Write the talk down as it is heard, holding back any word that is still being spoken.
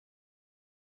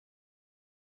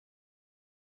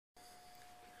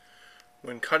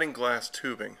When cutting glass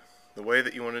tubing, the way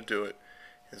that you want to do it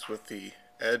is with the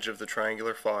edge of the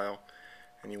triangular file,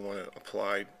 and you want to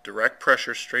apply direct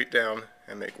pressure straight down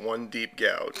and make one deep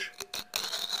gouge.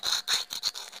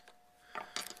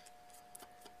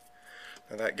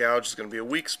 Now that gouge is going to be a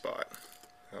weak spot.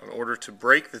 Now in order to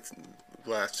break the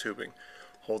glass tubing,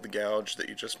 hold the gouge that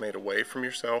you just made away from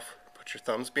yourself, put your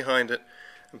thumbs behind it,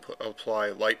 and apply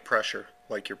light pressure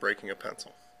like you're breaking a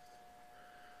pencil.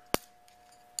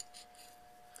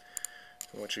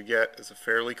 And what you get is a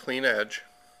fairly clean edge,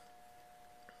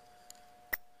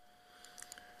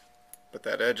 but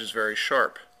that edge is very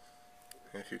sharp.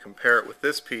 And if you compare it with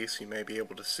this piece, you may be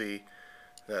able to see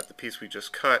that the piece we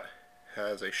just cut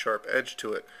has a sharp edge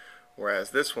to it,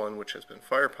 whereas this one, which has been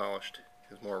fire polished,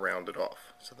 is more rounded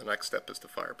off. So the next step is to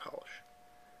fire polish.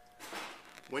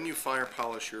 When you fire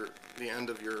polish the end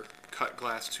of your cut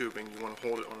glass tubing, you want to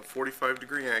hold it on a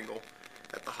 45-degree angle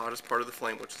at the hottest part of the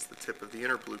flame, which is the tip of the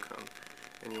inner blue cone.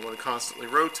 And you want to constantly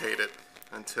rotate it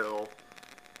until,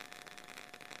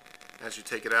 as you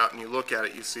take it out and you look at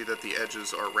it, you see that the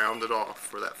edges are rounded off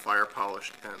for that fire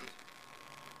polished end.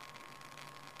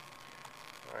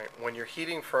 Alright, when you're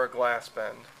heating for a glass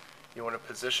bend, you want to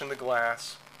position the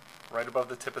glass right above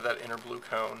the tip of that inner blue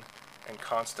cone and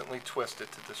constantly twist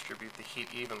it to distribute the heat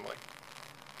evenly.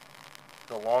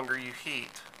 The longer you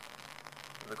heat,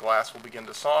 the glass will begin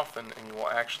to soften and you will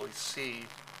actually see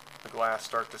the glass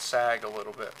start to sag a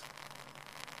little bit.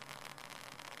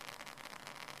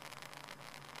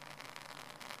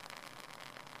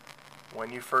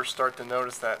 When you first start to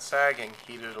notice that sagging,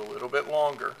 heat it a little bit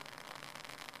longer.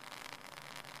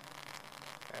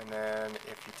 And then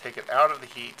if you take it out of the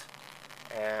heat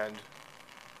and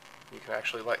you can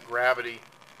actually let gravity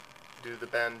do the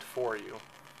bend for you.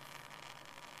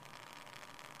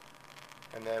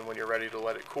 And then when you're ready to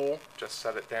let it cool, just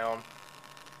set it down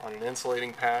on an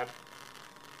insulating pad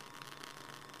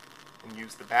and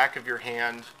use the back of your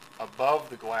hand above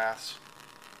the glass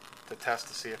to test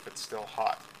to see if it's still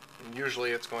hot. And usually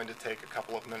it's going to take a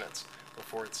couple of minutes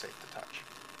before it's safe to touch.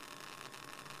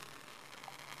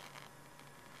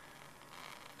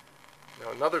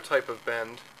 Now another type of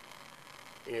bend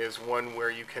is one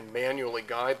where you can manually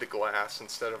guide the glass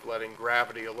instead of letting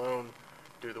gravity alone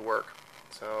do the work.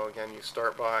 So again, you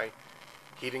start by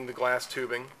heating the glass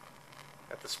tubing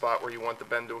at the spot where you want the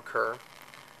bend to occur,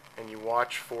 and you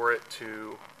watch for it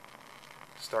to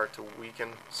start to weaken,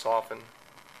 soften,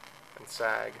 and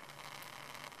sag.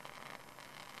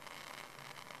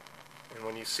 And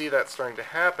when you see that starting to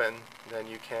happen, then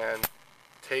you can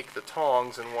take the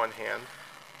tongs in one hand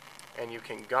and you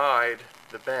can guide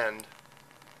the bend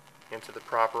into the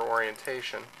proper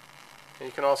orientation. And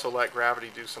you can also let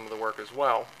gravity do some of the work as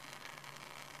well.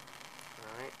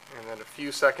 Alright, and then a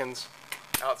few seconds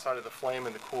outside of the flame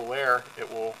in the cool air, it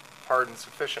will harden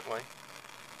sufficiently.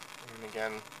 And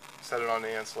again, set it on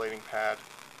the insulating pad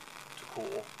to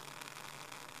cool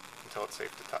until it's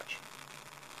safe to touch.